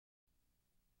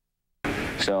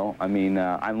So, I mean,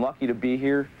 I'm lucky to be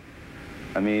here.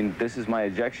 I mean, this is my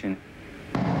ejection.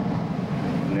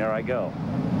 And there I go.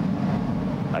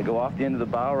 I go off the end of the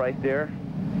bow right there,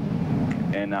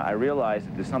 and I realize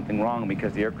that there's something wrong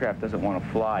because the aircraft doesn't want to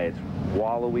fly. It's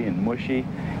wallowy and mushy,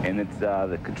 and it's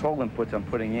the control inputs I'm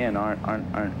putting in aren't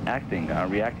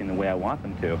reacting the way I want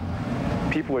them to.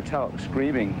 People were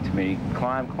screaming to me,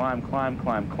 climb, climb, climb,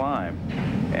 climb, climb,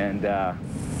 and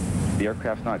the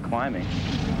aircraft's not climbing.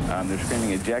 They're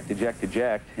screaming eject, eject,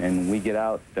 eject, and we get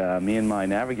out, me and my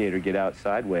navigator get out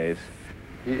sideways.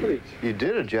 You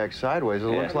did eject sideways. It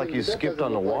looks like you skipped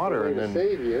on the water and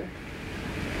then...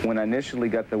 When I initially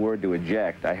got the word to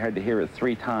eject, I had to hear it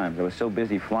 3 times. I was so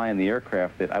busy flying the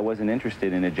aircraft that I wasn't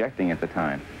interested in ejecting at the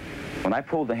time. When I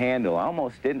pulled the handle, I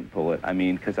almost didn't pull it, I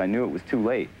mean, because I knew it was too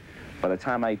late. By the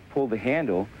time I pulled the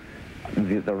handle,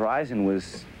 the horizon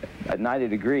was at 90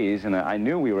 degrees, and I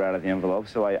knew we were out of the envelope,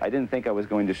 so I didn't think I was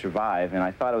going to survive, and I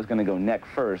thought I was going to go neck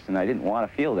first, and I didn't want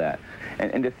to feel that.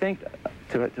 And to think,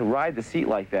 to ride the seat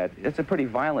like that, it's a pretty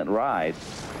violent ride.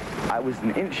 I was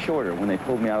an inch shorter when they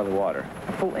pulled me out of the water,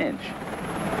 a full inch.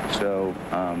 So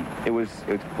it was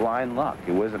blind luck.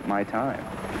 It wasn't my time.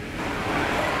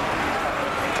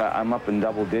 I'm up in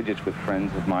double digits with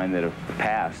friends of mine that have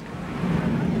passed.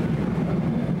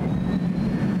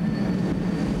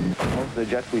 Most of the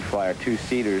jets we fly are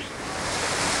 2-seaters.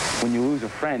 When you lose a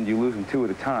friend, you lose them 2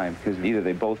 at a time because either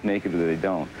they both make it or they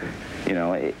don't. You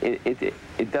know,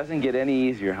 it doesn't get any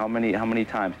easier how many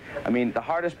times. I mean, the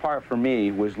hardest part for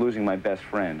me was losing my best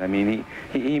friend. I mean,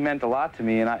 he meant a lot to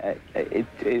me, and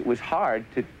it was hard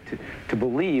to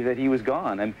believe that he was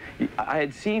gone. And I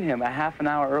had seen him a half an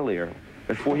hour earlier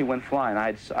before he went flying.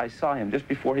 I saw him just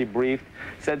before he briefed,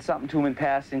 said something to him in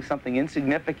passing, something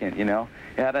insignificant, you know.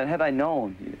 Had I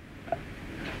known,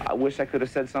 I wish I could have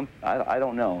said something. I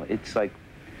don't know. It's like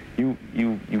you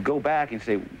go back and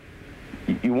say,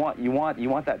 you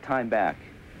want that time back.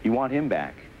 You want him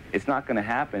back. It's not going to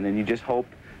happen, and you just hope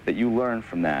that you learn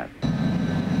from that.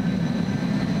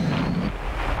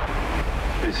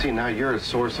 You see, now you're a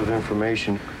source of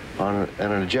information on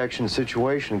an ejection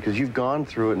situation because you've gone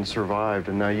through it and survived,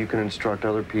 and now you can instruct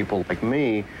other people like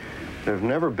me that have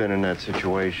never been in that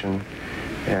situation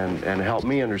and help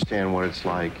me understand what it's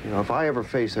like. You know, if I ever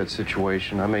face that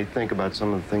situation, I may think about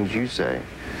some of the things you say.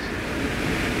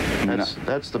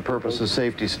 That's the purpose of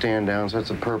safety stand-downs. That's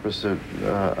the purpose of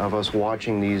us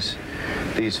watching these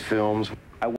films.